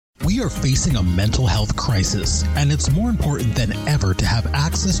We are facing a mental health crisis, and it's more important than ever to have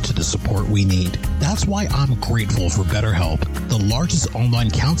access to the support we need. That's why I'm grateful for BetterHelp, the largest online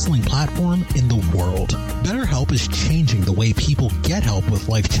counseling platform in the world. BetterHelp is changing the way people get help with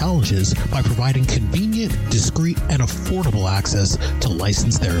life challenges by providing convenient, discreet, and affordable access to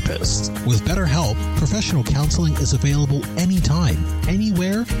licensed therapists. With BetterHelp, professional counseling is available anytime,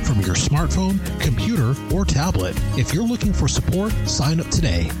 anywhere from your smartphone, computer, or tablet. If you're looking for support, sign up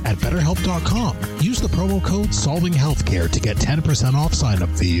today at BetterHelp.com. Use the promo code SolvingHealthcare to get 10% off sign-up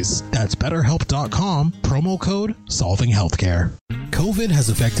fees. That's BetterHelp.com, promo code SolvingHealthcare. COVID has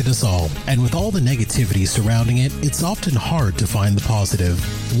affected us all, and with all the negativity surrounding it, it's often hard to find the positive.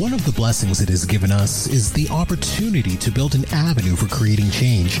 One of the blessings it has given us is the opportunity to build an avenue for creating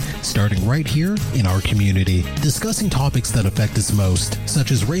change, starting right here in our community. Discussing topics that affect us most,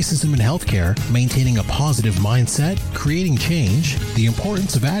 such as racism in healthcare, maintaining a positive mindset, creating change, the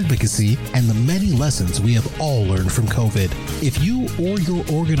importance of advocacy, and the many lessons we have all learned from COVID. If you or your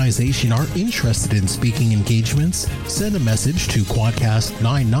organization are interested in speaking engagements, send a message to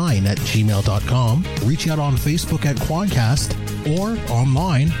quadcast99@gmail.com, reach out on Facebook at Quadcast, or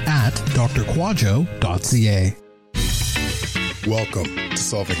online at drquadjo.ca. Welcome to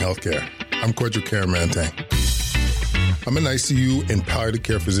Solving Healthcare. I'm Kwadjo Karamantang. I'm an ICU and palliative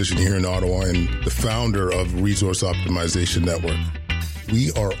care physician here in Ottawa and the founder of Resource Optimization Network.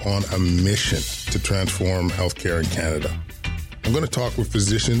 We are on a mission to transform healthcare in Canada. I'm going to talk with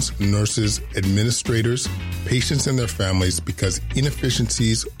physicians, nurses, administrators, patients and their families because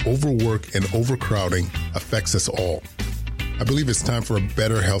inefficiencies, overwork, and overcrowding affects us all. I believe it's time for a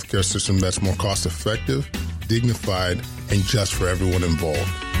better healthcare system that's more cost-effective, dignified, and just for everyone involved.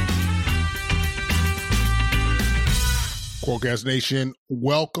 Quadcast Nation,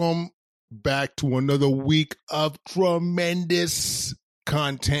 welcome back to another week of tremendous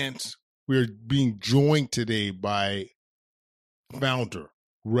content. We're being joined today by founder,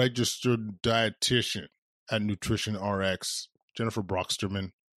 registered dietitian at Nutrition RX, Jennifer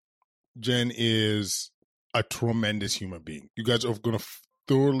Broxterman. Jen is a tremendous human being. You guys are going to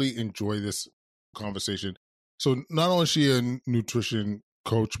thoroughly enjoy this conversation. So not only is she a nutrition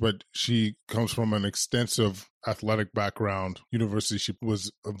coach, but she comes from an extensive athletic background. University, she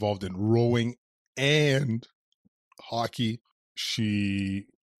was involved in rowing and hockey. She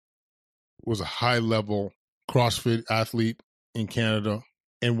was a high-level CrossFit athlete in Canada.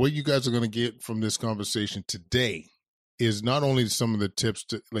 And what you guys are going to get from this conversation today is not only some of the tips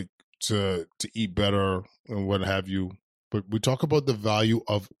to eat better and what have you, but we talk about the value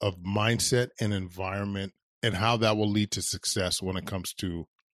of mindset and environment and how that will lead to success when it comes to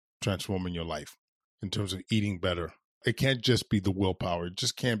transforming your life in terms of eating better. It can't just be the willpower. It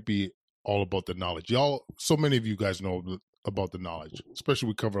just can't be all about the knowledge. So many of you guys know about the knowledge, especially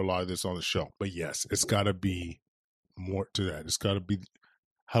we cover a lot of this on the show. But yes, it's got to be more to that. It's got to be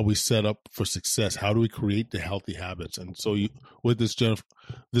how we set up for success. How do we create the healthy habits? And so with this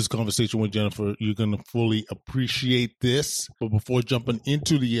conversation with Jennifer, you're going to fully appreciate this. But before jumping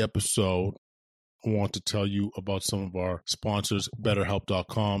into the episode, I want to tell you about some of our sponsors,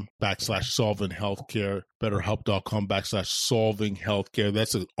 BetterHelp.com/solvinghealthcare, BetterHelp.com/solvinghealthcare.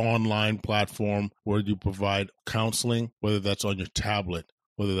 That's an online platform where you provide counseling, whether that's on your tablet,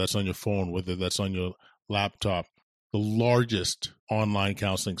 whether that's on your phone, whether that's on your laptop. The largest online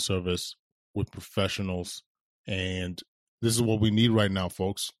counseling service with professionals. And this is what we need right now,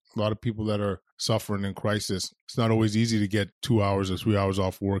 folks. A lot of people that are suffering in crisis. It's not always easy to get 2 hours or 3 hours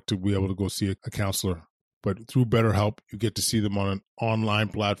off work to be able to go see a counselor. But through BetterHelp, you get to see them on an online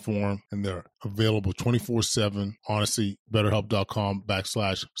platform, and they're available 24/7. Honestly,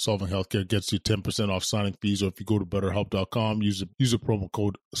 BetterHelp.com/solvinghealthcare gets you 10% off signing fees. Or if you go to BetterHelp.com, use the promo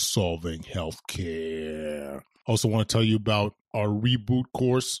code SolvingHealthcare. Also want to tell you about our reboot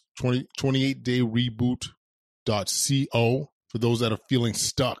course, 28-day reboot.co, for those that are feeling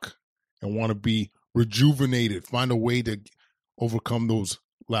stuck and want to be rejuvenated, find a way to overcome those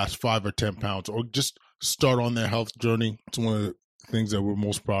last 5 or 10 pounds, or just start on their health journey. It's one of the things that we're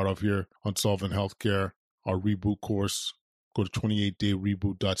most proud of here on Solving Healthcare, our reboot course. Go to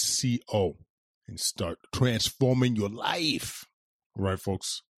 28dayreboot.co and start transforming your life. All right,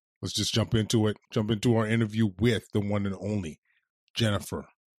 folks. Let's just jump into it. Jump into our interview with the one and only Jennifer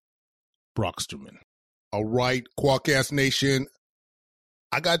Broxterman. All right, Quadcast Nation.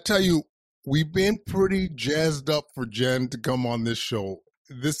 I got to tell you, we've been pretty jazzed up for Jen to come on this show.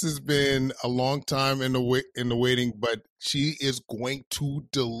 This has been a long time in the waiting, but she is going to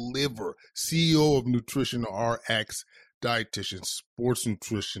deliver. CEO of Nutrition RX, dietitian, sports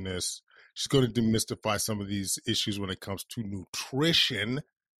nutritionist. She's going to demystify some of these issues when it comes to nutrition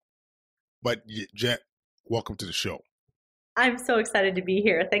But Jen, welcome to the show. I'm so excited to be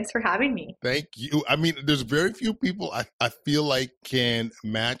here. Thanks for having me. Thank you. I mean, there's very few people I feel like can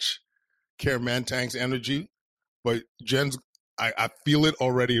match Care Mantang's energy, but Jen's, I feel it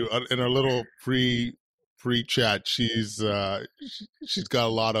already in our little pre chat. She's got a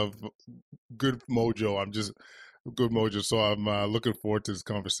lot of good mojo. Good mojo. So I'm looking forward to this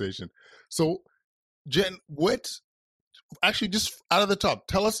conversation. So Jen, actually, just out of the top,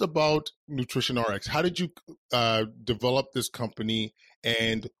 tell us about Nutrition RX. How did you develop this company,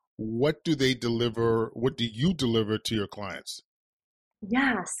 and what do they deliver? What do you deliver to your clients?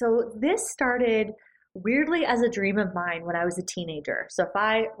 Yeah, so this started weirdly as a dream of mine when I was a teenager. So if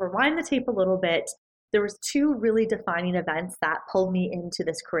I rewind the tape a little bit, there was two really defining events that pulled me into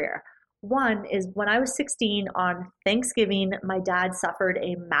this career. One is when I was 16 on Thanksgiving, my dad suffered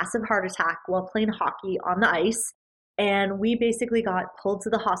a massive heart attack while playing hockey on the ice. And we basically got pulled to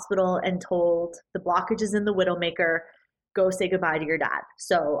the hospital and told the blockage is in the Widowmaker, go say goodbye to your dad.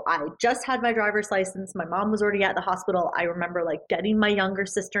 So I just had my driver's license. My mom was already at the hospital. I remember like getting my younger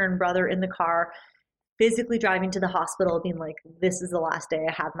sister and brother in the car, physically driving to the hospital, being like, this is the last day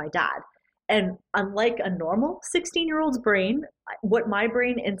I have my dad. And unlike a normal 16-year-old's brain, what my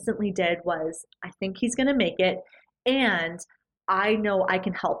brain instantly did was, I think he's going to make it. And I know I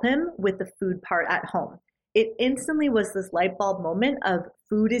can help him with the food part at home. It instantly was this light bulb moment of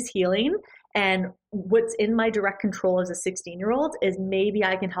food is healing. And what's in my direct control as a 16-year-old is maybe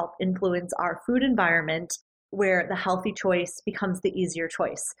I can help influence our food environment where the healthy choice becomes the easier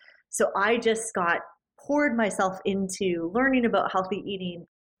choice. So I just poured myself into learning about healthy eating,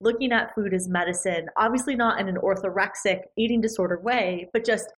 looking at food as medicine, obviously not in an orthorexic eating disorder way, but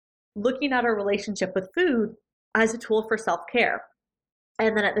just looking at our relationship with food as a tool for self-care.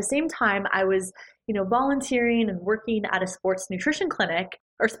 And then at the same time, I was, volunteering and working at a sports nutrition clinic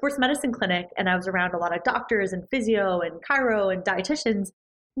or sports medicine clinic. And I was around a lot of doctors and physio and chiro and dietitians,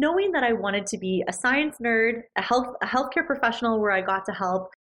 knowing that I wanted to be a science nerd, a healthcare professional where I got to help.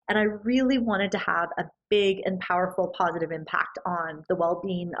 And I really wanted to have a big and powerful positive impact on the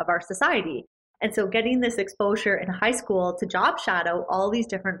well-being of our society. And so getting this exposure in high school to job shadow all these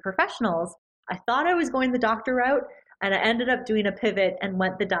different professionals, I thought I was going the doctor route, and I ended up doing a pivot and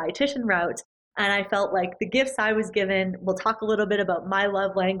went the dietitian route. And I felt like the gifts I was given, we'll talk a little bit about my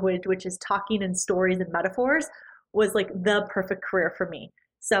love language, which is talking in stories and metaphors, was like the perfect career for me.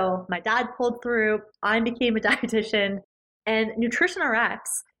 So my dad pulled through, I became a dietitian, and Nutrition RX,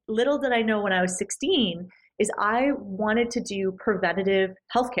 little did I know when I was 16, is I wanted to do preventative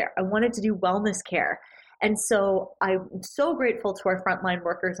healthcare. I wanted to do wellness care. And so I'm so grateful to our frontline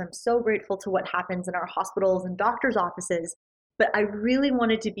workers. I'm so grateful to what happens in our hospitals and doctors' offices. But I really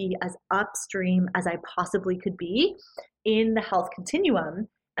wanted to be as upstream as I possibly could be in the health continuum.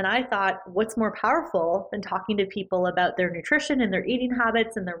 And I thought, what's more powerful than talking to people about their nutrition and their eating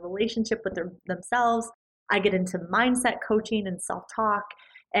habits and their relationship with themselves? I get into mindset coaching and self-talk.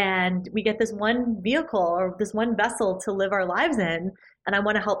 And we get this one vehicle or this one vessel to live our lives in. And I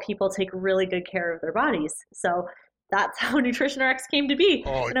want to help people take really good care of their bodies. So that's how Nutrition RX came to be.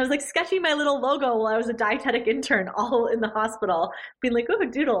 Oh. And I was like sketching my little logo while I was a dietetic intern all in the hospital, being like, oh,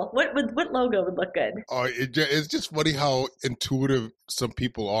 doodle, what logo would look good? Oh, it's just funny how intuitive some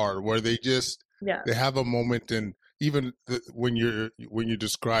people are, where they have a moment, and even when you're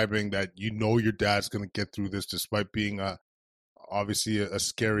describing that, your dad's going to get through this despite being obviously a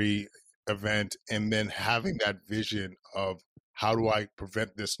scary event, and then having that vision of how do I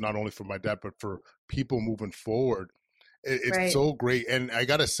prevent this not only for my dad but for people moving forward. It's right. So great. And I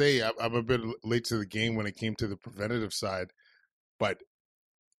gotta say, I'm a bit late to the game when it came to the preventative side, but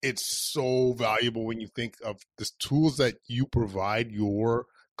it's so valuable when you think of the tools that you provide your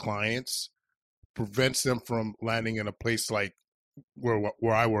clients, prevents them from landing in a place like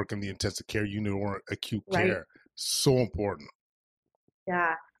where I work in the intensive care unit or acute care. Right. So important.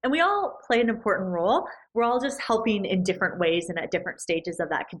 Yeah. And we all play an important role. We're all just helping in different ways and at different stages of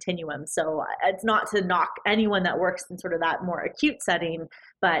that continuum. So it's not to knock anyone that works in sort of that more acute setting,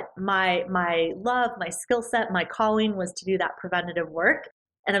 but my love, my skill set, my calling was to do that preventative work.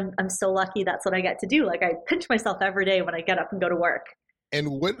 And I'm so lucky that's what I get to do. Like I pinch myself every day when I get up and go to work. And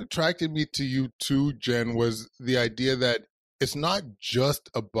what attracted me to you too, Jen, was the idea that it's not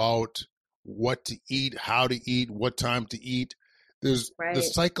just about what to eat, how to eat, what time to eat. There's the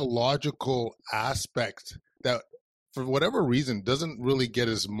psychological aspect that, for whatever reason, doesn't really get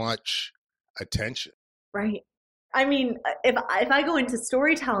as much attention. Right. I mean, if I go into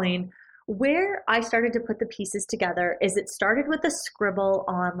storytelling, where I started to put the pieces together is it started with a scribble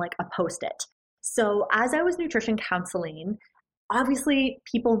on like a Post-it. So as I was nutrition counseling, obviously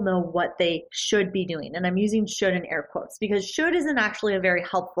people know what they should be doing. And I'm using should in air quotes because should isn't actually a very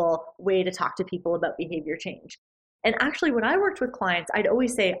helpful way to talk to people about behavior change. And actually, when I worked with clients, I'd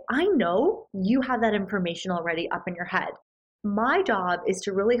always say, I know you have that information already up in your head. My job is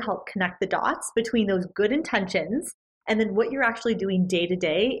to really help connect the dots between those good intentions and then what you're actually doing day to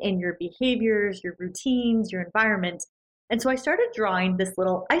day in your behaviors, your routines, your environment. And so I started drawing this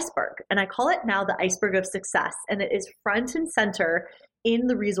little iceberg, and I call it now the iceberg of success. And it is front and center in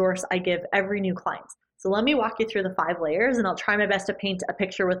the resource I give every new client. So let me walk you through the 5 layers, and I'll try my best to paint a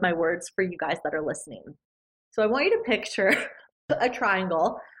picture with my words for you guys that are listening. So I want you to picture a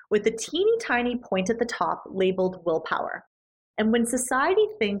triangle with a teeny tiny point at the top labeled willpower. And when society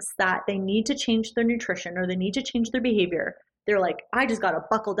thinks that they need to change their nutrition or they need to change their behavior, they're like, I just got to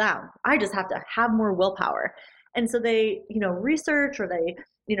buckle down. I just have to have more willpower. And so they, research or they,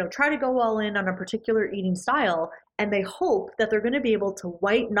 try to go all in on a particular eating style, and they hope that they're going to be able to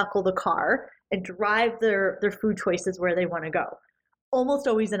white knuckle the car and drive their food choices where they want to go. Almost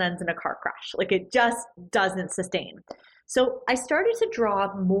always it ends in a car crash. Like it just doesn't sustain. So I started to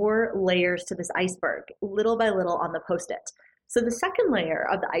draw more layers to this iceberg, little by little on the Post-it. So the second layer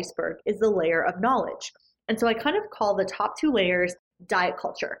of the iceberg is the layer of knowledge. And so I kind of call the top 2 layers diet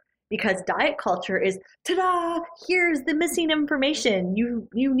culture, because diet culture is, ta-da, here's the missing information you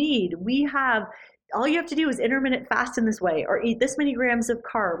need. All you have to do is intermittent fast in this way, or eat this many grams of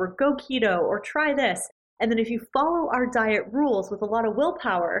carb, or go keto, or try this. And then if you follow our diet rules with a lot of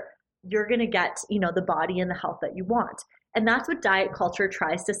willpower, you're going to get, the body and the health that you want. And that's what diet culture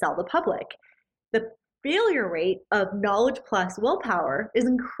tries to sell the public. The failure rate of knowledge plus willpower is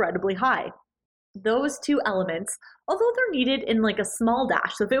incredibly high. Those 2 elements, although they're needed in like a small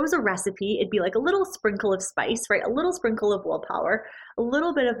dash, so if it was a recipe, it'd be like a little sprinkle of spice, right? A little sprinkle of willpower, a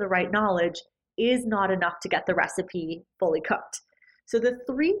little bit of the right knowledge is not enough to get the recipe fully cooked. So the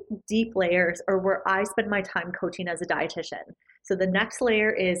 3 deep layers are where I spend my time coaching as a dietitian. So the next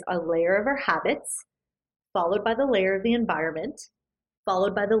layer is a layer of our habits, followed by the layer of the environment,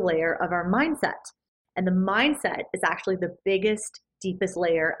 followed by the layer of our mindset. And the mindset is actually the biggest, deepest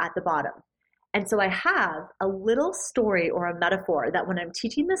layer at the bottom. And so I have a little story or a metaphor that when I'm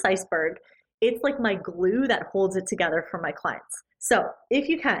teaching this iceberg, it's like my glue that holds it together for my clients. So if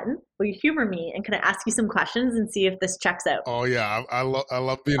you can, will you humor me and can I ask you some questions and see if this checks out? Oh yeah, I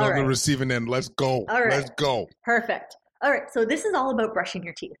love being on the receiving end. Let's go. All right. Let's go. Perfect. All right. So this is all about brushing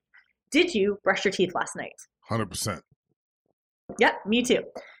your teeth. Did you brush your teeth last night? 100%. Yep, me too.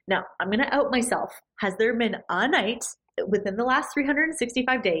 Now, I'm going to out myself. Has there been a night within the last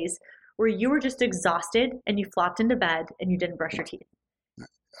 365 days where you were just exhausted and you flopped into bed and you didn't brush your teeth?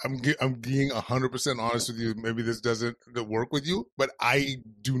 I'm being 100% honest with you. Maybe this doesn't work with you, but I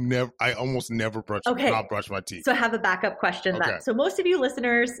almost never not brush my teeth. So I have a backup question Okay. then. So most of you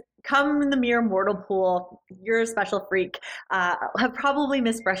listeners come in the mere mortal pool. You're a special freak. Have probably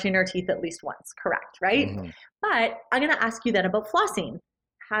missed brushing your teeth at least once. Correct, right? Mm-hmm. But I'm going to ask you then about flossing.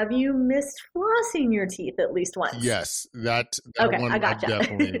 Have you missed flossing your teeth at least once? Yes, that okay, one I I gotcha.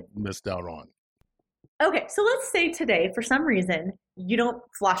 definitely missed out on. Okay, so let's say today, for some reason, you don't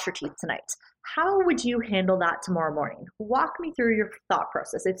floss your teeth tonight. How would you handle that tomorrow morning? Walk me through your thought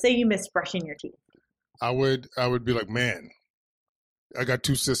process. If say you missed brushing your teeth. I would be like, man, I got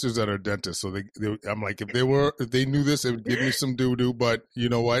 2 sisters that are dentists, so I'm like, if they knew this, it would give me some doo-doo, but you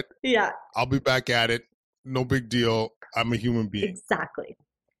know what? Yeah. I'll be back at it. No big deal. I'm a human being. Exactly.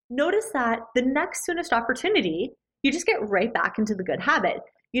 Notice that the next soonest opportunity, you just get right back into the good habit.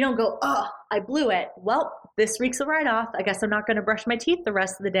 You don't go, oh, I blew it. Well, this week's a write-off. I guess I'm not going to brush my teeth the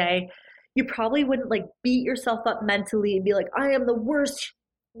rest of the day. You probably wouldn't like beat yourself up mentally and be like, I am the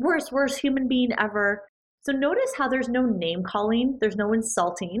worst human being ever. So notice how there's no name calling, there's no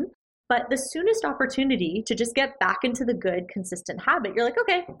insulting, but the soonest opportunity to just get back into the good, consistent habit, you're like,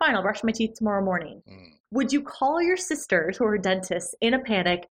 okay, fine, I'll brush my teeth tomorrow morning. Would you call your sisters who are dentists in a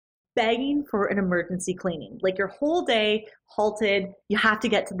panic, begging for an emergency cleaning? Like your whole day halted, you have to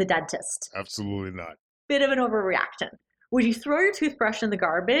get to the dentist. Absolutely not. Bit of an overreaction. Would you throw your toothbrush in the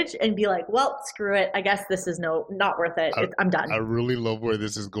garbage and be like, well, screw it. I guess this is not worth it. I'm done. I really love where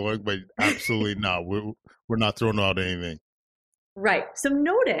this is going, but absolutely not. We're not throwing out anything. Right. So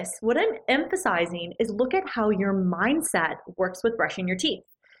notice what I'm emphasizing is look at how your mindset works with brushing your teeth.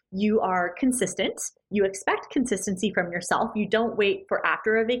 You are consistent. You expect consistency from yourself. You don't wait for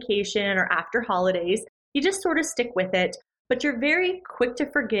after a vacation or after holidays. You just sort of stick with it, but you're very quick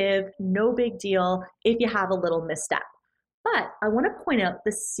to forgive. No big deal if you have a little misstep. But I want to point out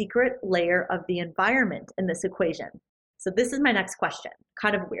the secret layer of the environment in this equation. So this is my next question.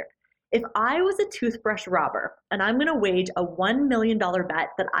 Kind of weird. If I was a toothbrush robber and I'm going to wage a $1 million bet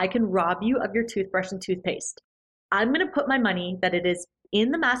that I can rob you of your toothbrush and toothpaste, I'm going to put my money that it is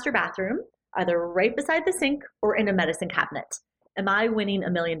in the master bathroom, either right beside the sink or in a medicine cabinet. Am I winning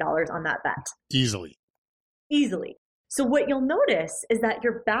 $1 million on that bet? Easily. Easily. So what you'll notice is that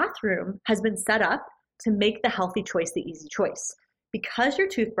your bathroom has been set up to make the healthy choice the easy choice. Because your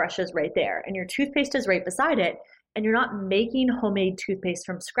toothbrush is right there and your toothpaste is right beside it, and you're not making homemade toothpaste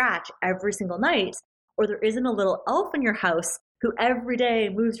from scratch every single night, or there isn't a little elf in your house who every day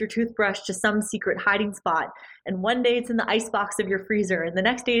moves your toothbrush to some secret hiding spot, and one day it's in the icebox of your freezer, and the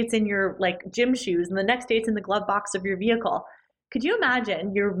next day it's in your gym shoes, and the next day it's in the glove box of your vehicle. Could you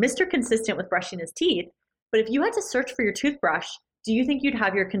imagine you're Mr. Consistent with brushing his teeth, but if you had to search for your toothbrush, do you think you'd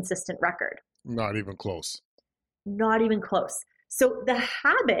have your consistent record? Not even close. Not even close. So the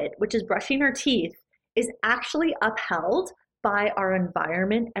habit, which is brushing our teeth, is actually upheld by our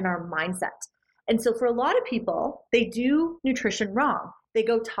environment and our mindset. And so for a lot of people, they do nutrition wrong. They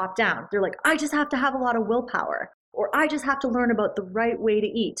go top down. They're like, I just have to have a lot of willpower, or I just have to learn about the right way to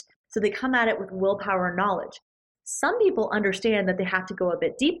eat. So they come at it with willpower and knowledge. Some people understand that they have to go a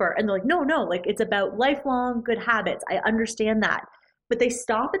bit deeper, and they're like, no, it's about lifelong good habits. I understand that. But they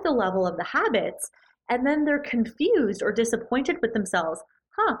stop at the level of the habits, and then they're confused or disappointed with themselves.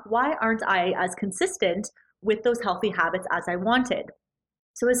 Why aren't I as consistent with those healthy habits as I wanted?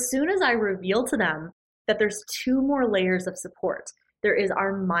 So as soon as I reveal to them that there's two more layers of support, there is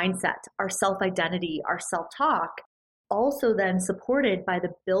our mindset, our self-identity, our self-talk, also then supported by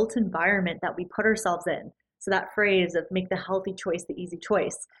the built environment that we put ourselves in. So that phrase of make the healthy choice the easy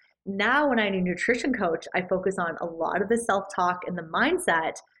choice. Now when I'm a nutrition coach, I focus on a lot of the self-talk and the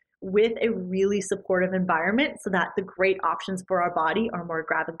mindset with a really supportive environment so that the great options for our body are more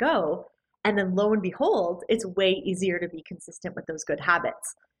grab and go. And then lo and behold, it's way easier to be consistent with those good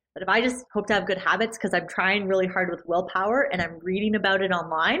habits. But if I just hope to have good habits because I'm trying really hard with willpower and I'm reading about it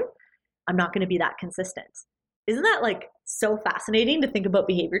online, I'm not going to be that consistent. Isn't that so fascinating to think about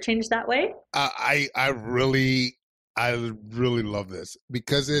behavior change that way? I really love this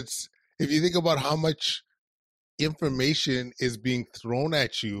because it's, if you think about how much information is being thrown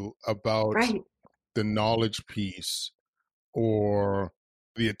at you about the knowledge piece or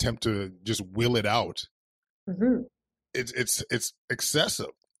the attempt to just will it out, it's excessive.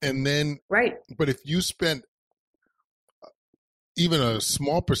 And then, but if you spend even a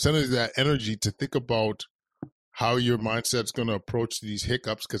small percentage of that energy to think about how your mindset's going to approach these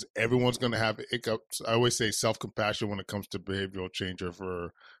hiccups, because everyone's going to have hiccups. I always say self-compassion when it comes to behavioral change or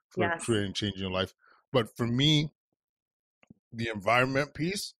for creating change in your life. But for me, the environment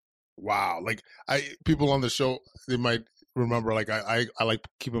piece, wow. People on the show, they might remember, I like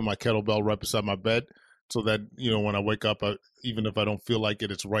keeping my kettlebell right beside my bed so that, when I wake up, even if I don't feel like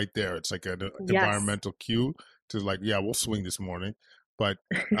it, it's right there. It's like an environmental cue to we'll swing this morning. But,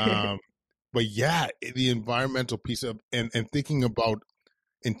 but yeah, the environmental piece of, and thinking about,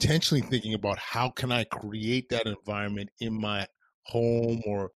 intentionally thinking about how can I create that environment in my home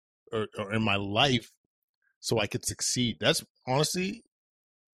or in my life so I could succeed. That's honestly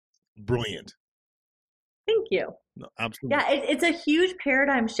brilliant. Thank you. No, absolutely. Yeah, it's a huge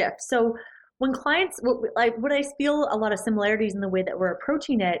paradigm shift. So when clients, what I feel a lot of similarities in the way that we're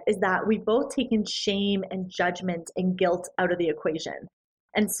approaching it is that we've both taken shame and judgment and guilt out of the equation.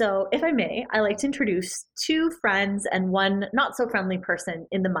 And so, if I may, I like to introduce two friends and one not so friendly person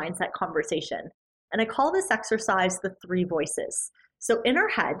in the mindset conversation. And I call this exercise the three voices. So in our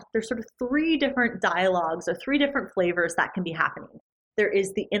head, there's sort of three different dialogues or three different flavors that can be happening. There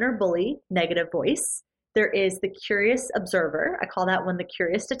is the inner bully, negative voice. There is the curious observer. I call that one the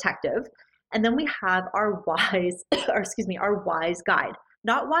curious detective. And then we have our wise, our wise guide.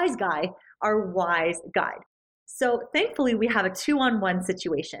 Not wise guy, our wise guide. So thankfully, we have a 2-on-1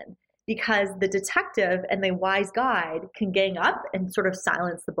 situation because the detective and the wise guide can gang up and sort of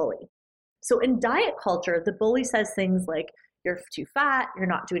silence the bully. So in diet culture, the bully says things like, you're too fat, you're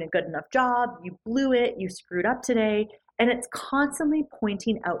not doing a good enough job, you blew it, you screwed up today, and it's constantly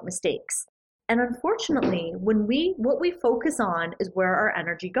pointing out mistakes. And unfortunately, what we focus on is where our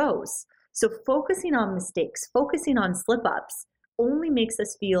energy goes. So focusing on mistakes, focusing on slip-ups only makes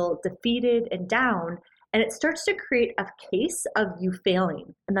us feel defeated and down, and it starts to create a case of you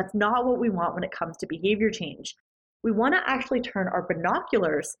failing. And that's not what we want when it comes to behavior change. We want to actually turn our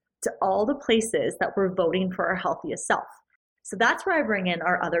binoculars to all the places that we're voting for our healthiest self. So that's where I bring in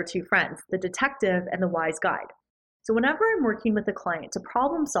our other two friends, the detective and the wise guide. So whenever I'm working with a client to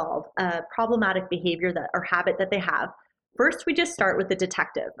problem solve a problematic behavior or habit that they have, first we just start with the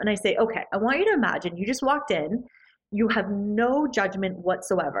detective. And I say, okay, I want you to imagine you just walked in, you have no judgment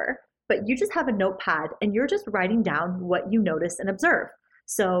whatsoever, but you just have a notepad and you're just writing down what you notice and observe.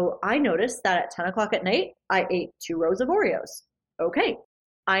 So I noticed that at 10 o'clock at night, I ate 2 rows of Oreos. Okay.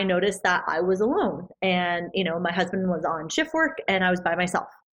 I noticed that I was alone and, my husband was on shift work and I was by myself.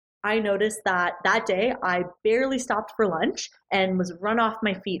 I noticed that that day I barely stopped for lunch and was run off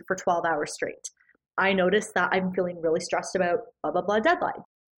my feet for 12 hours straight. I noticed that I'm feeling really stressed about blah, blah, blah deadline.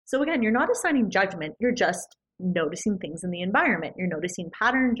 So again, you're not assigning judgment. You're just noticing things in the environment. You're noticing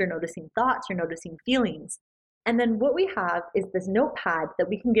patterns, you're noticing thoughts, you're noticing feelings. And then what we have is this notepad that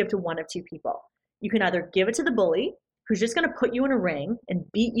we can give to one of two people. You can either give it to the bully, who's just going to put you in a ring and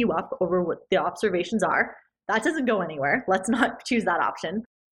beat you up over what the observations are. That doesn't go anywhere. Let's not choose that option.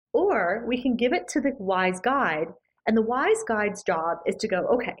 Or we can give it to the wise guide. And the wise guide's job is to go,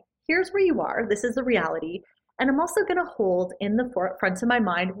 okay, here's where you are. This is the reality. And I'm also going to hold in the front of my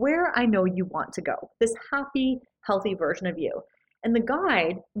mind where I know you want to go, this happy, healthy version of you. And the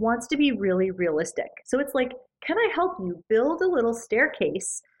guide wants to be really realistic. So it's like, can I help you build a little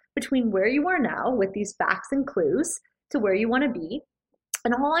staircase between where you are now with these facts and clues to where you want to be?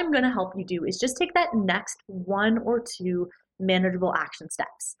 And all I'm going to help you do is just take that next 1 or 2 manageable action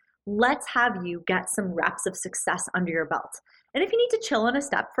steps. Let's have you get some reps of success under your belt. And if you need to chill on a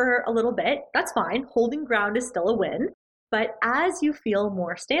step for a little bit, that's fine. Holding ground is still a win. But as you feel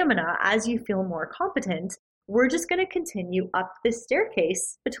more stamina, as you feel more competent, we're just going to continue up this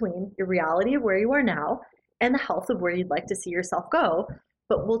staircase between your reality of where you are now and the health of where you'd like to see yourself go.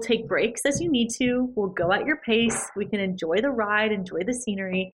 But we'll take breaks as you need to. We'll go at your pace. We can enjoy the ride, enjoy the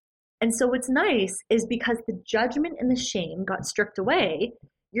scenery. And so what's nice is because the judgment and the shame got stripped away,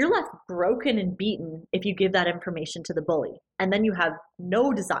 you're left broken and beaten if you give that information to the bully. And then you have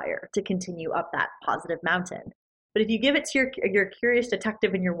no desire to continue up that positive mountain. But if you give it to your curious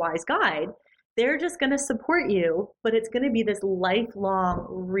detective and your wise guide, they're just going to support you, but it's going to be this lifelong,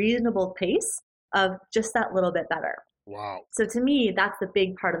 reasonable pace of just that little bit better. Wow. So to me, that's the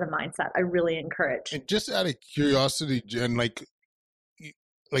big part of the mindset I really encourage. And just out of curiosity, Jen, like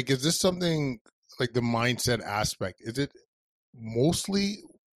is this something like the mindset aspect? Is it mostly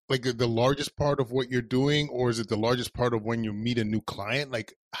like the largest part of what you're doing, or is it the largest part of when you meet a new client?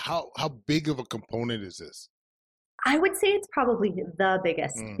 Like how big of a component is this? I would say it's probably the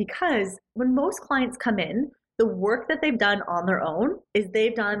biggest because when most clients come in, the work that they've done on their own is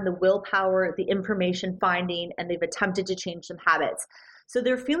they've done the willpower, the information finding, and they've attempted to change some habits. So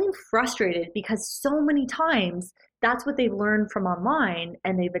they're feeling frustrated because so many times that's what they've learned from online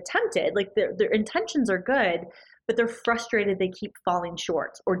and they've attempted. Like their intentions are good, but they're frustrated they keep falling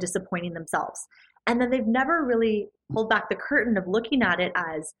short or disappointing themselves. And then they've never really pulled back the curtain of looking at it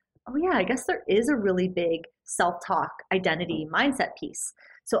as, oh yeah, I guess there is a really big self-talk, identity, mindset piece.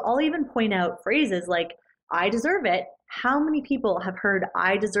 So I'll even point out phrases like, I deserve it. How many people have heard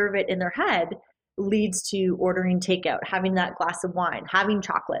I deserve it in their head leads to ordering takeout, having that glass of wine, having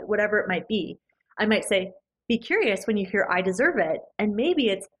chocolate, whatever it might be. I might say, be curious when you hear I deserve it. And maybe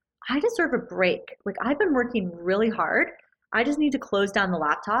it's, I deserve a break. Like I've been working really hard. I just need to close down the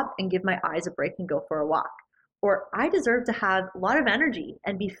laptop and give my eyes a break and go for a walk. Or I deserve to have a lot of energy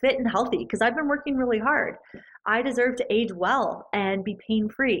and be fit and healthy because I've been working really hard. I deserve to age well and be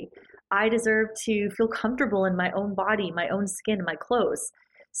pain-free. I deserve to feel comfortable in my own body, my own skin, my clothes.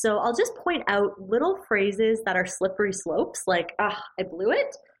 So I'll just point out little phrases that are slippery slopes like, I blew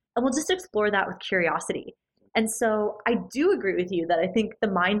it. And we'll just explore that with curiosity. And so I do agree with you that I think the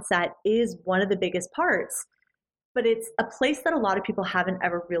mindset is one of the biggest parts, but it's a place that a lot of people haven't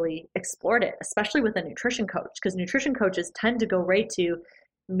ever really explored it, especially with a nutrition coach, because nutrition coaches tend to go right to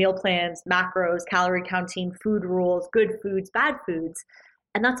meal plans, macros, calorie counting, food rules, good foods, bad foods.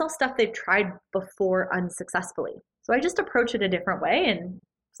 And that's all stuff they've tried before unsuccessfully. So I just approach it a different way. And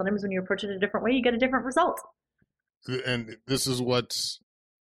sometimes when you approach it a different way, you get a different result. And this is what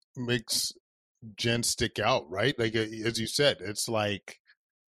makes Jen stick out, right? Like, as you said, it's like,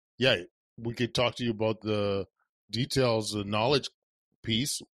 yeah, we could talk to you about the details, the knowledge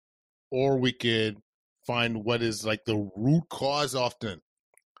piece, or we could find what is like the root cause often.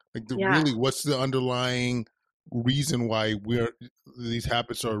 Like really, what's the underlying reason why these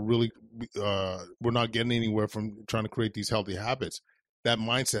habits are really, we're not getting anywhere from trying to create these healthy habits. That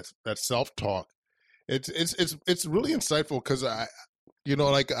mindset, that self-talk, it's really insightful because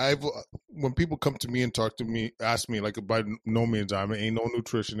when people come to me and talk to me, ask me, like, by no means I ain't no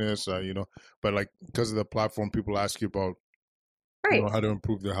nutritionist, but like because of the platform, people ask you about how to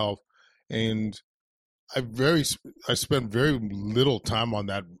improve their health, and I spend very little time on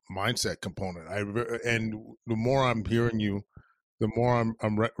that mindset component. And the more I'm hearing you, the more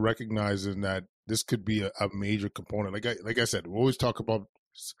I'm recognizing that this could be a major component. Like I said, we always talk about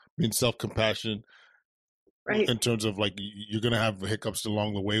being self-compassion Right. in terms of like you're going to have hiccups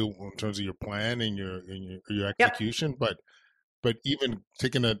along the way in terms of your plan and your Yep. execution, but even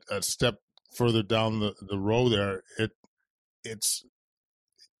taking a step further down the road there, it's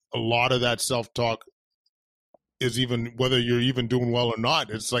a lot of that self-talk is even whether you're even doing well or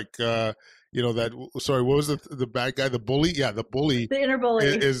not. It's like that. Sorry, what was the bad guy? The bully? Yeah, the bully. The inner bully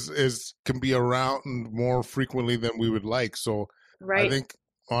is can be around more frequently than we would like. So right. I think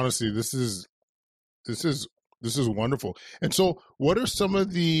honestly, this is wonderful. And so, what are some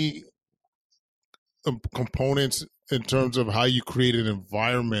of the components in terms of how you create an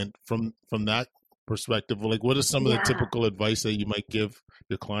environment from that perspective? Like, what is some of the typical advice that you might give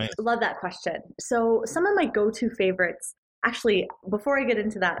your clients? Love that question. So some of my go-to favorites, actually, before I get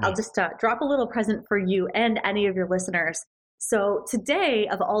into that, I'll just drop a little present for you and any of your listeners. So today,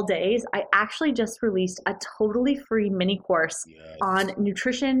 of all days, I actually just released a totally free mini course on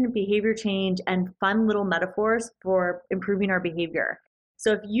nutrition, behavior change, and fun little metaphors for improving our behavior.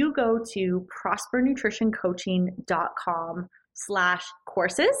 So if you go to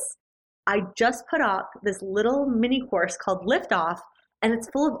prospernutritioncoaching.com/courses, I just put up this little mini course called Lift Off, and it's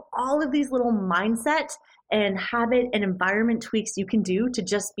full of all of these little mindset and habit and environment tweaks you can do to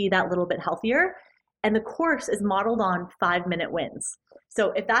just be that little bit healthier. And the course is modeled on 5-minute wins.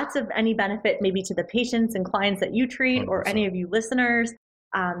 So if that's of any benefit, maybe to the patients and clients that you treat 100%. Or any of you listeners,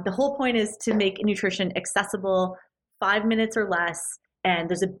 the whole point is to make nutrition accessible, 5 minutes or less. And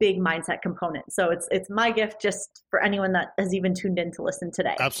there's a big mindset component. So it's my gift just for anyone that has even tuned in to listen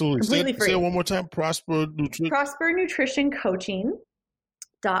today. Absolutely. Completely free. Say it one more time.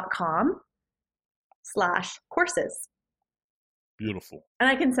 prospernutritioncoaching.com/courses. Beautiful. And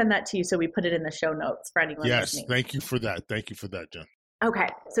I can send that to you so we put it in the show notes for anyone listening. Yes, thank you for that. Thank you for that, Jen. Okay,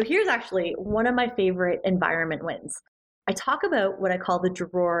 so here's actually one of my favorite environment wins. I talk about what I call the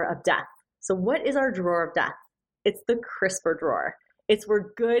drawer of death. So what is our drawer of death? It's the crisper drawer. It's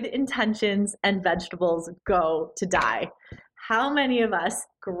where good intentions and vegetables go to die. How many of us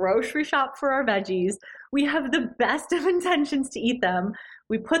grocery shop for our veggies? We have the best of intentions to eat them.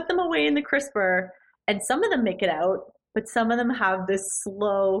 We put them away in the crisper, and some of them make it out, but some of them have this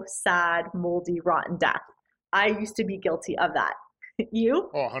slow, sad, moldy, rotten death. I used to be guilty of that. You?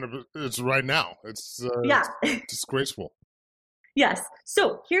 Oh, 100%. It's right now. It's disgraceful. Yes.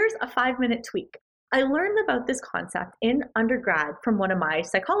 So here's a 5-minute tweak. I learned about this concept in undergrad from one of my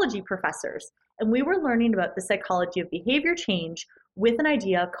psychology professors, and we were learning about the psychology of behavior change with an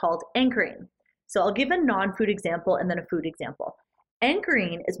idea called anchoring. So I'll give a non-food example and then a food example.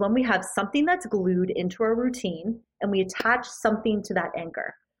 Anchoring is when we have something that's glued into our routine and we attach something to that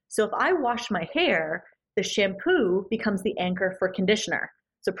anchor. So if I wash my hair, the shampoo becomes the anchor for conditioner.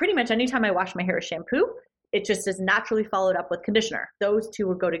 So pretty much anytime I wash my hair with shampoo, it just is naturally followed up with conditioner. Those two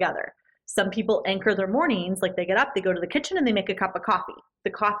will go together. Some people anchor their mornings, like they get up, they go to the kitchen and they make a cup of coffee. The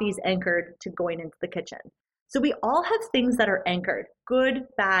coffee is anchored to going into the kitchen. So we all have things that are anchored, good,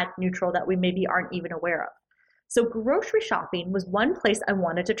 bad, neutral, that we maybe aren't even aware of. So grocery shopping was one place I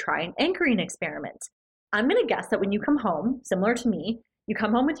wanted to try an anchoring experiment. I'm going to guess that when you come home, similar to me, you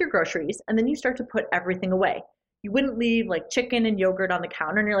come home with your groceries and then you start to put everything away. You wouldn't leave like chicken and yogurt on the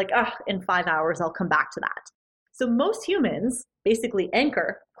counter and you're like, in 5 hours, I'll come back to that. So most humans basically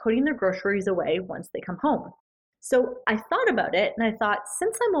anchor putting their groceries away once they come home. So I thought about it and I thought,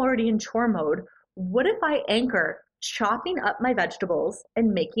 since I'm already in chore mode, what if I anchor chopping up my vegetables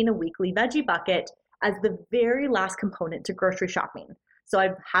and making a weekly veggie bucket as the very last component to grocery shopping? So I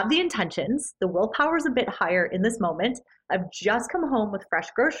have the intentions, the willpower is a bit higher in this moment. I've just come home with fresh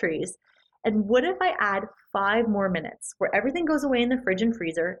groceries. And what if I add 5 more minutes where everything goes away in the fridge and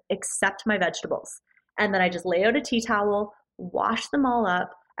freezer except my vegetables? And then I just lay out a tea towel, wash them all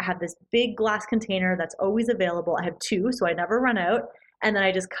up. I have this big glass container that's always available. I have 2, so I never run out. And then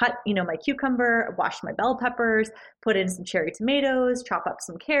I just cut, my cucumber, wash my bell peppers, put in some cherry tomatoes, chop up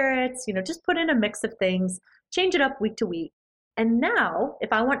some carrots, just put in a mix of things, change it up week to week. And now,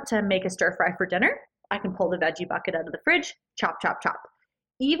 if I want to make a stir fry for dinner, I can pull the veggie bucket out of the fridge, chop, chop, chop.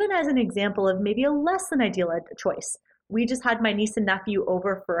 Even as an example of maybe a less than ideal choice, we just had my niece and nephew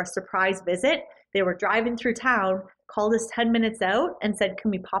over for a surprise visit. They were driving through town, called us 10 minutes out and said,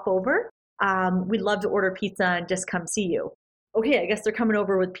 can we pop over? We'd love to order pizza and just come see you. Okay, I guess they're coming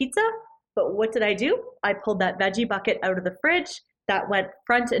over with pizza, but what did I do? I pulled that veggie bucket out of the fridge that went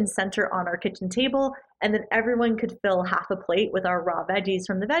front and center on our kitchen table, and then everyone could fill half a plate with our raw veggies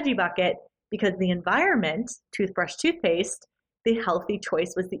from the veggie bucket because the environment, toothbrush, toothpaste, the healthy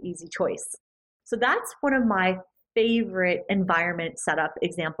choice was the easy choice. So that's one of my favorite environment setup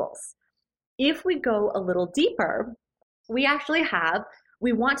examples. If we go a little deeper, we actually have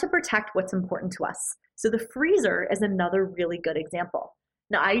We want to protect what's important to us. So the freezer is another really good example.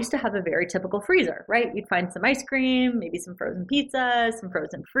 Now, I used to have a very typical freezer, right? You'd find some ice cream, maybe some frozen pizza, some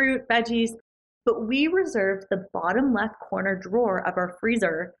frozen fruit, veggies, but we reserved the bottom left corner drawer of our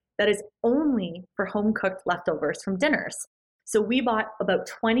freezer that is only for home cooked leftovers from dinners. So we bought about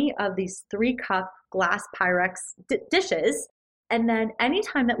 20 of these 3-cup glass Pyrex dishes. And then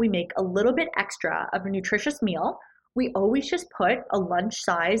anytime that we make a little bit extra of a nutritious meal, we always just put a lunch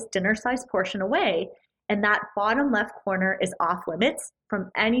size, dinner size portion away. And that bottom left corner is off limits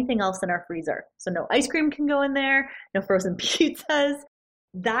from anything else in our freezer. So no ice cream can go in there, no frozen pizzas.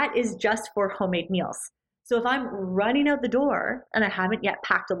 That is just for homemade meals. So if I'm running out the door and I haven't yet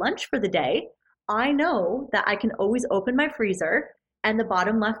packed a lunch for the day, I know that I can always open my freezer and the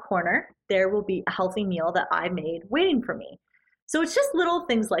bottom left corner, there will be a healthy meal that I made waiting for me. So it's just little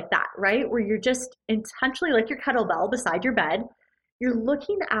things like that, right? Where you're just intentionally, like your kettlebell beside your bed, you're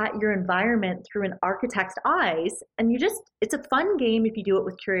looking at your environment through an architect's eyes, and it's a fun game if you do it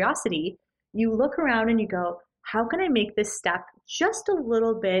with curiosity. You look around and you go, how can I make this step just a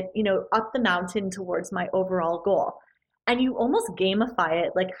little bit, up the mountain towards my overall goal? And you almost gamify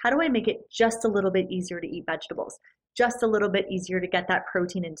it. Like, how do I make it just a little bit easier to eat vegetables? Just a little bit easier to get that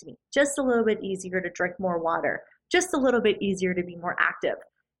protein into me? Just a little bit easier to drink more water? Just a little bit easier to be more active?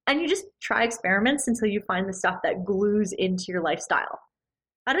 And you just try experiments until you find the stuff that glues into your lifestyle.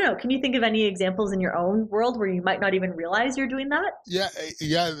 I don't know. Can you think of any examples in your own world where you might not even realize you're doing that? Yeah.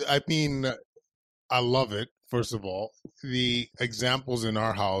 I mean, I love it. First of all, the examples in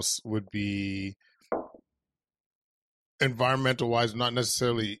our house would be environmental wise, not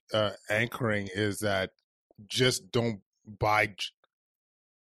necessarily anchoring, is that just don't buy.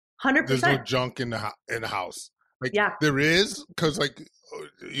 100%. There's no junk in the house. Like, yeah. There is, because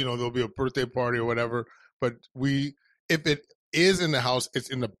there'll be a birthday party or whatever. But if it is in the house, it's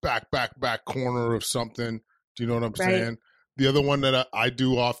in the back corner of something. Do you know what I'm saying? The other one that I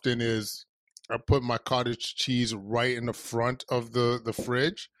do often is I put my cottage cheese right in the front of the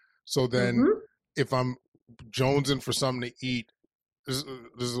fridge. So then if I'm jonesing for something to eat, this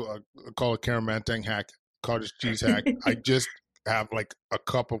is I call it Caramantang hack, cottage cheese hack. I just have like a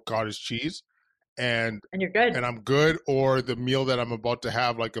cup of cottage cheese and you're good. And I'm good. Or the meal that I'm about to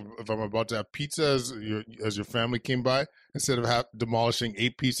have, like if I'm about to have pizza as your family came by, instead of demolishing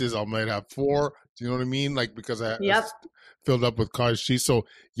 8 pieces, I might have 4. Do you know what I mean? Like, because I filled up with cottage cheese. So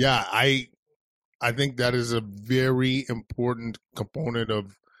yeah, I think that is a very important component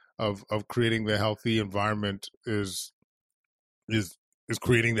of creating the healthy environment is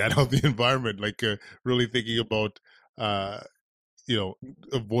creating that healthy environment. Like really thinking about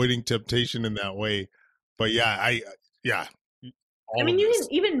avoiding temptation in that way. But yeah. I mean, you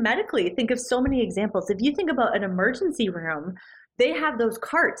can even medically think of so many examples. If you think about an emergency room, they have those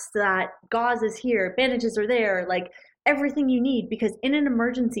carts that gauze is here, bandages are there, like everything you need, because in an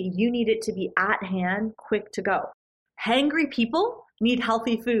emergency, you need it to be at hand, quick to go. Hangry people need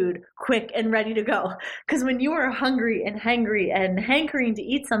healthy food, quick and ready to go. Because when you are hungry and hangry and hankering to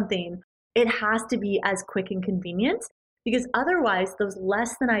eat something, it has to be as quick and convenient, because otherwise those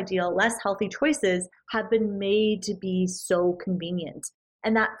less than ideal, less healthy choices have been made to be so convenient.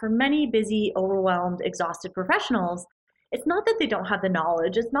 And that for many busy, overwhelmed, exhausted professionals, it's not that they don't have the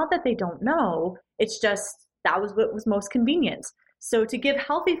knowledge, it's not that they don't know, it's just that was what was most convenient. So to give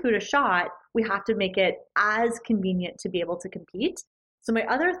healthy food a shot, we have to make it as convenient to be able to compete. So my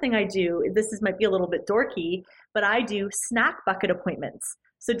other thing I do, might be a little bit dorky, but I do snack bucket appointments.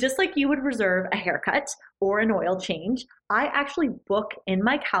 So just like you would reserve a haircut or an oil change, I actually book in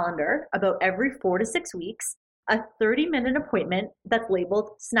my calendar about every 4 to 6 weeks a 30-minute appointment that's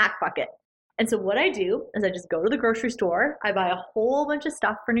labeled snack bucket. And so what I do is I just go to the grocery store, I buy a whole bunch of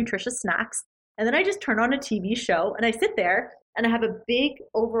stuff for nutritious snacks, and then I just turn on a TV show and I sit there and I have a big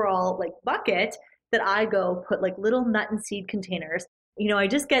overall like bucket that I go put like little nut and seed containers. I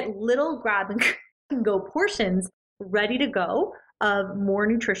just get little grab and go portions ready to go of more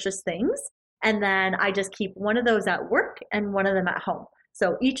nutritious things. And then I just keep one of those at work and one of them at home.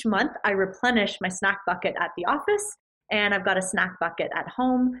 So each month I replenish my snack bucket at the office and I've got a snack bucket at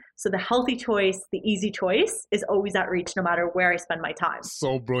home. So the healthy choice, the easy choice is always at reach no matter where I spend my time.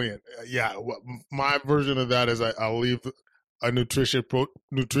 So brilliant. Yeah. My version of that is I'll leave a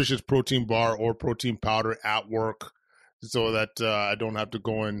nutritious protein bar or protein powder at work so that I don't have to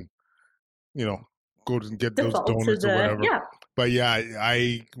go and, go and get those donuts or whatever. Yeah. But yeah,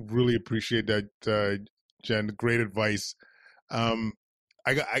 I really appreciate that, Jen. Great advice. I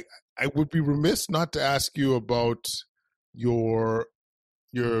would be remiss not to ask you about your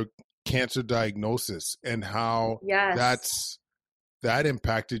cancer diagnosis and how that's that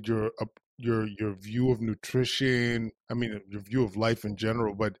impacted your view of nutrition. I mean, your view of life in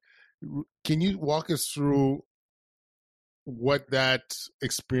general. But can you walk us through what that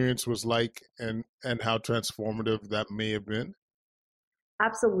experience was like and how transformative that may have been?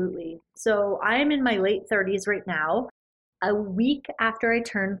 Absolutely. So I'm in my late 30s right now. A week after I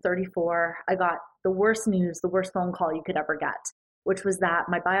turned 34, I got the worst news, the worst phone call you could ever get, which was that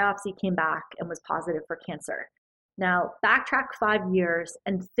my biopsy came back and was positive for cancer. Now, backtrack 5 years,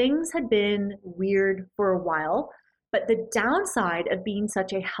 and things had been weird for a while. But the downside of being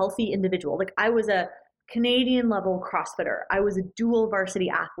such a healthy individual, like I was a Canadian level CrossFitter, I was a dual varsity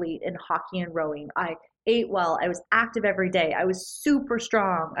athlete in hockey and rowing. I ate well, I was active every day, I was super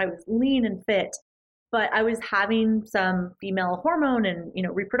strong, I was lean and fit, but I was having some female hormone and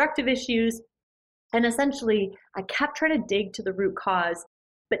reproductive issues. And essentially, I kept trying to dig to the root cause,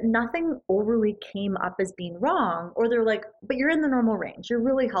 but nothing overly came up as being wrong. Or they're like, but you're in the normal range, you're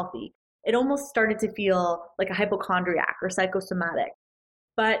really healthy. It almost started to feel like a hypochondriac or psychosomatic.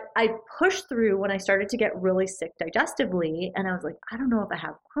 But I pushed through when I started to get really sick digestively. And I was like, I don't know if I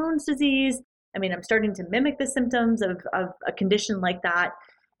have Crohn's disease. I mean, I'm starting to mimic the symptoms of a condition like that,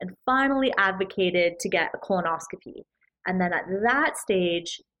 and finally advocated to get a colonoscopy. And then at that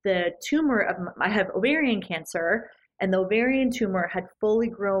stage, I have ovarian cancer, and the ovarian tumor had fully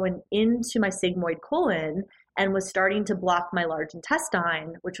grown into my sigmoid colon and was starting to block my large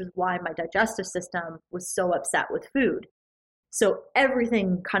intestine, which was why my digestive system was so upset with food. So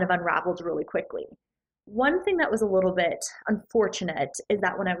everything kind of unraveled really quickly. One thing that was a little bit unfortunate is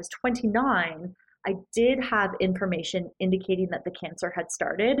that when I was 29, I did have information indicating that the cancer had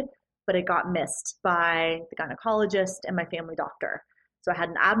started, but it got missed by the gynecologist and my family doctor. So I had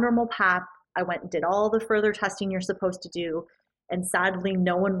an abnormal pap. I went and did all the further testing you're supposed to do. And sadly,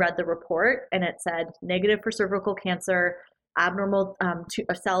 no one read the report, and it said negative for cervical cancer, abnormal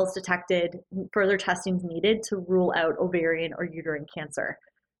cells detected, further testing is needed to rule out ovarian or uterine cancer.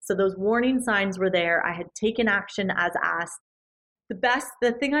 So those warning signs were there. I had taken action as asked.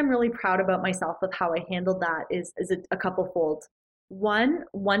 The thing I'm really proud about myself of how I handled that is a couple fold. One,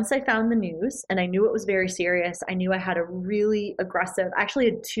 once I found the news and I knew it was very serious, I knew I had a really aggressive, I actually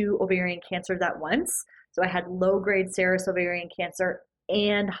had 2 ovarian cancers at once. So I had low-grade serous ovarian cancer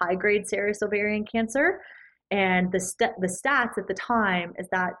and high-grade serous ovarian cancer. And the stats at the time is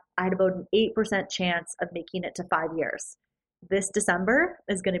that I had about an 8% chance of making it to 5 years. This December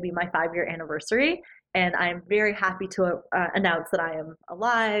is going to be my 5-year anniversary. And I'm very happy to announce that I am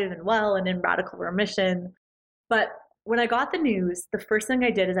alive and well and in radical remission. But when I got the news, the first thing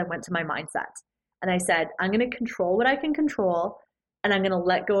I did is I went to my mindset. And I said, I'm going to control what I can control, and I'm going to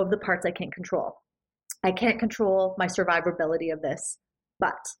let go of the parts I can't control. I can't control my survivability of this,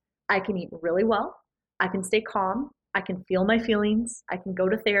 but I can eat really well. I can stay calm. I can feel my feelings. I can go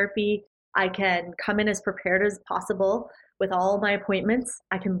to therapy. I can come in as prepared as possible with all my appointments.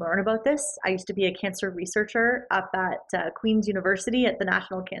 I can learn about this. I used to be a cancer researcher up at Queen's University at the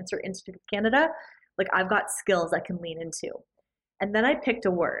National Cancer Institute of Canada. Like, I've got skills I can lean into. And then I picked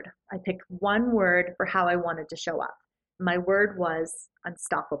a word. I picked one word for how I wanted to show up. My word was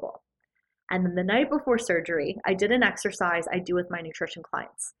unstoppable. And then the night before surgery, I did an exercise I do with my nutrition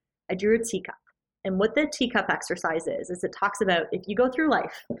clients. I drew a teacup. And what the teacup exercise is it talks about if you go through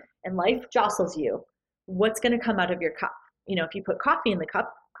life and life jostles you, what's going to come out of your cup? If you put coffee in the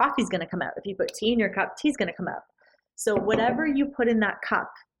cup, coffee's going to come out. If you put tea in your cup, tea's going to come out. So whatever you put in that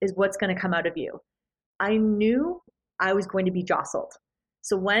cup is what's going to come out of you. I knew I was going to be jostled.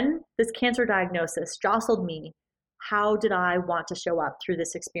 So when this cancer diagnosis jostled me, how did I want to show up through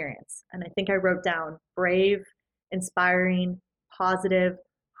this experience? And I think I wrote down brave, inspiring, positive,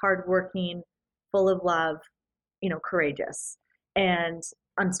 hardworking, full of love, courageous, and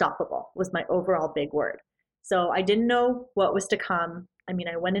unstoppable was my overall big word. So I didn't know what was to come. I mean,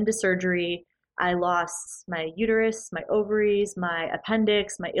 I went into surgery. I lost my uterus, my ovaries, my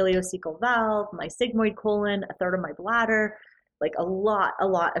appendix, my ileocecal valve, my sigmoid colon, a third of my bladder, like a lot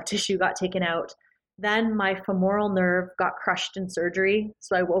of tissue got taken out. Then my femoral nerve got crushed in surgery.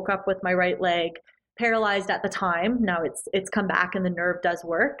 So I woke up with my right leg paralyzed at the time. Now it's come back and the nerve does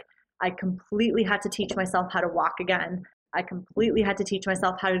work. I completely had to teach myself how to walk again. I completely had to teach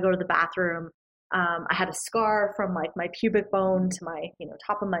myself how to go to the bathroom. I had a scar from like my pubic bone to my,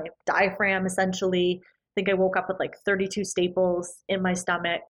 top of my diaphragm, essentially. I think I woke up with like 32 staples in my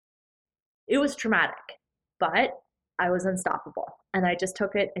stomach. It was traumatic, but I was unstoppable. And I just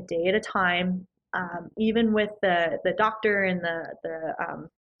took it a day at a time. Even with the doctor and the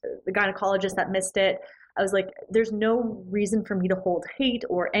gynecologist that missed it, I was like, there's no reason for me to hold hate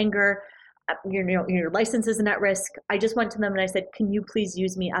or anger. Your license isn't at risk. I just went to them and I said, can you please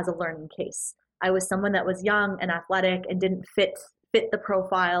use me as a learning case? I was someone that was young and athletic and didn't fit the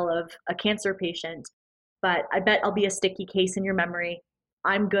profile of a cancer patient, but I bet I'll be a sticky case in your memory.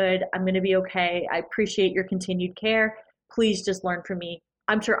 I'm good. I'm going to be okay. I appreciate your continued care. Please just learn from me.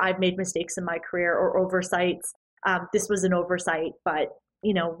 I'm sure I've made mistakes in my career or oversights. This was an oversight, but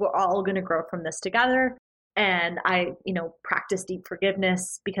we're all going to grow from this together. And I, practiced deep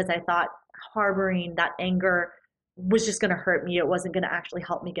forgiveness because I thought harboring that anger was just going to hurt me. It wasn't going to actually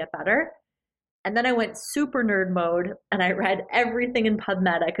help me get better. And then I went super nerd mode and I read everything in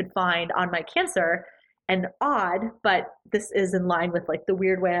PubMed I could find on my cancer. And odd, but this is in line with like the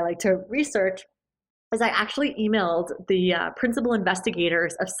weird way I like to research, is I actually emailed the principal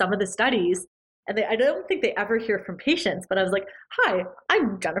investigators of some of the studies. And I don't think they ever hear from patients, but I was like, hi,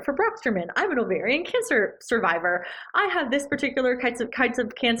 I'm Jennifer Broxterman. I'm an ovarian cancer survivor. I have this particular kinds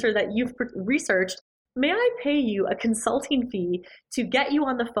of cancer that you've researched. May I pay you a consulting fee to get you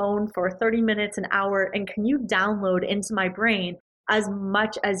on the phone for 30 minutes, an hour, and can you download into my brain as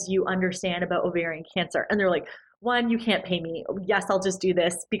much as you understand about ovarian cancer? And they're like, one, you can't pay me. Yes, I'll just do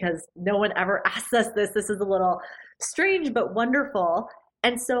this because no one ever asks us this. This is a little strange, but wonderful.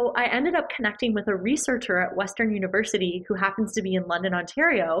 And so I ended up connecting with a researcher at Western University who happens to be in London,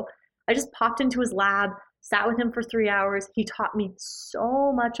 Ontario. I just popped into his lab, sat with him for 3 hours. He taught me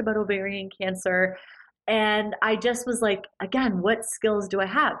so much about ovarian cancer. And I just was like, again, what skills do I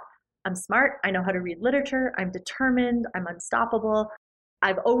have? I'm smart. I know how to read literature. I'm determined. I'm unstoppable.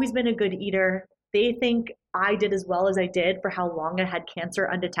 I've always been a good eater. They think I did as well as I did for how long I had cancer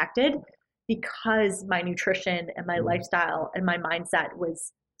undetected because my nutrition and my lifestyle and my mindset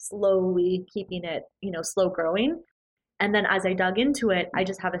was slowly keeping it, slow growing. And then as I dug into it, I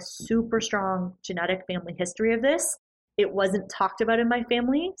just have a super strong genetic family history of this. It wasn't talked about in my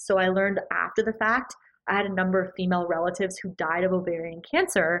family. So I learned after the fact. I had a number of female relatives who died of ovarian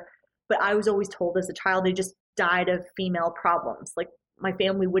cancer, but I was always told as a child they just died of female problems. Like my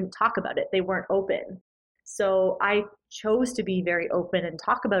family wouldn't talk about it. They weren't open. So I chose to be very open and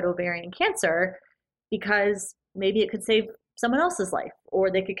talk about ovarian cancer because maybe it could save someone else's life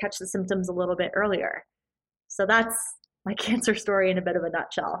or they could catch the symptoms a little bit earlier. So that's my cancer story in a bit of a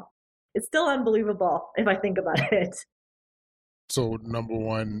nutshell. It's still unbelievable if I think about it. So number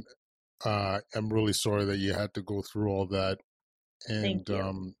one, I'm really sorry that you had to go through all that. And Thank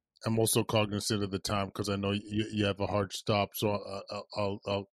you. I'm also cognizant of the time because I know you have a hard stop. So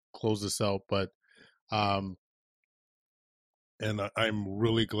I'll close this out. But and I'm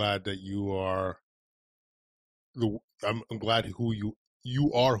really glad that you are I'm glad who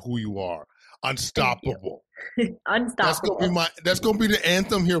you are, who you are. Unstoppable. Unstoppable. That's gonna be the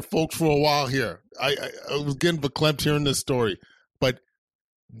anthem here, folks, for a while here. I was getting verklempt hearing this story, but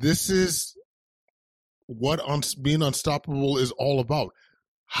this is what being unstoppable is all about.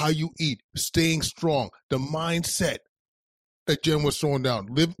 How you eat, staying strong, the mindset that Jen was throwing down,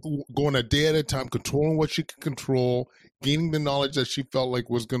 going a day at a time, controlling what she could control, gaining the knowledge that she felt like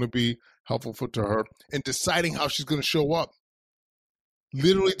was going to be helpful to her, and deciding how she's going to show up.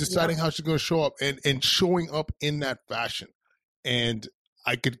 Literally deciding how she's going to show up and showing up in that fashion. And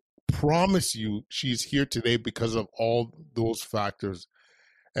I could promise you she's here today because of all those factors.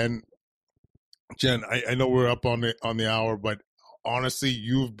 And Jen, I know we're up on the hour, but honestly,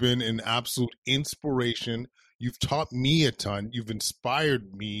 you've been an absolute inspiration. You've taught me a ton. You've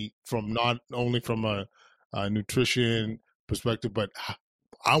inspired me from not only from a nutrition perspective, but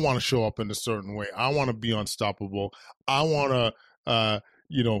I want to show up in a certain way. I want to be unstoppable. I want to,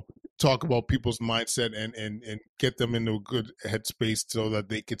 talk about people's mindset and get them into a good headspace so that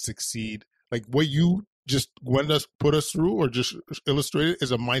they could succeed. Like what you just put us through or just illustrated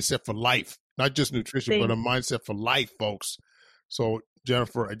is a mindset for life, not just nutrition, but a mindset for life, folks. So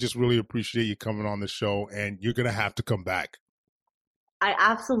Jennifer, I just really appreciate you coming on the show, and you're going to have to come back. I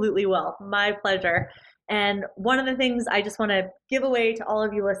absolutely will. My pleasure. And one of the things I just want to give away to all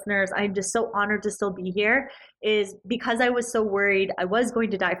of you listeners, I'm just so honored to still be here, is because I was so worried I was going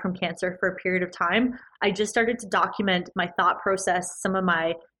to die from cancer for a period of time, I just started to document my thought process, some of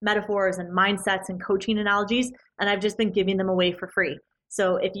my metaphors and mindsets and coaching analogies, and I've just been giving them away for free.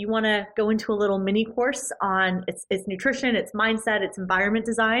 So if you want to go into a little mini course on its nutrition, its mindset, its environment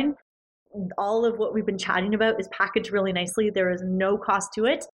design, all of what we've been chatting about is packaged really nicely. There is no cost to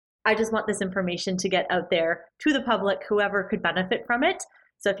it. I just want this information to get out there to the public, whoever could benefit from it.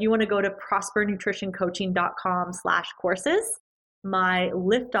 So if you want to go to prospernutritioncoaching.com/courses, my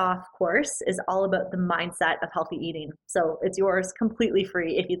Liftoff course is all about the mindset of healthy eating. So it's yours completely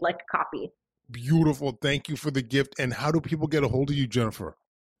free if you'd like a copy. Beautiful. Thank you for the gift. And how do people get a hold of you, Jennifer?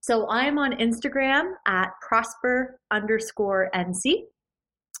 So I'm on Instagram at prosper_NC.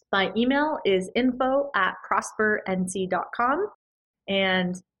 My email is info@prospernc.com.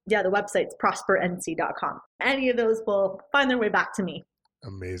 And yeah, the website's prospernc.com. Any of those will find their way back to me.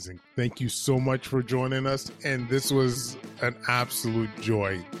 Amazing. Thank you so much for joining us. And this was an absolute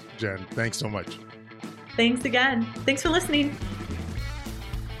joy, Jen. Thanks so much. Thanks again. Thanks for listening.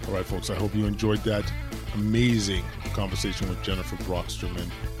 All right, folks, I hope you enjoyed that amazing conversation with Jennifer Broxterman.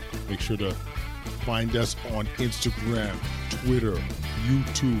 Make sure to find us on Instagram, Twitter,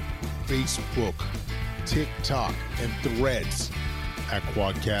 YouTube, Facebook, TikTok, and Threads at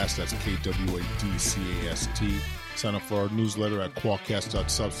Quadcast. That's KWADCAST. Sign up for our newsletter at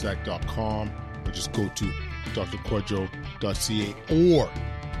quadcast.substack.com, or just go to drquadro.ca or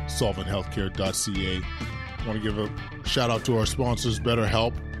solventhealthcare.ca. I want to give a shout out to our sponsors,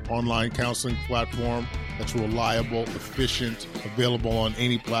 BetterHelp, online counseling platform that's reliable, efficient, available on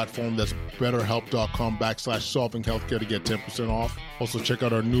any platform. That's betterhelp.com/solvinghealthcare to get 10% off. Also, check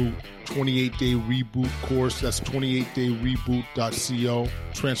out our new 28-day reboot course. That's 28dayreboot.co.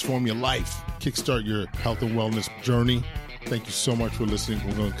 Transform your life. Kickstart your health and wellness journey. Thank you so much for listening.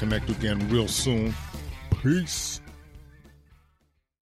 We're going to connect again real soon. Peace.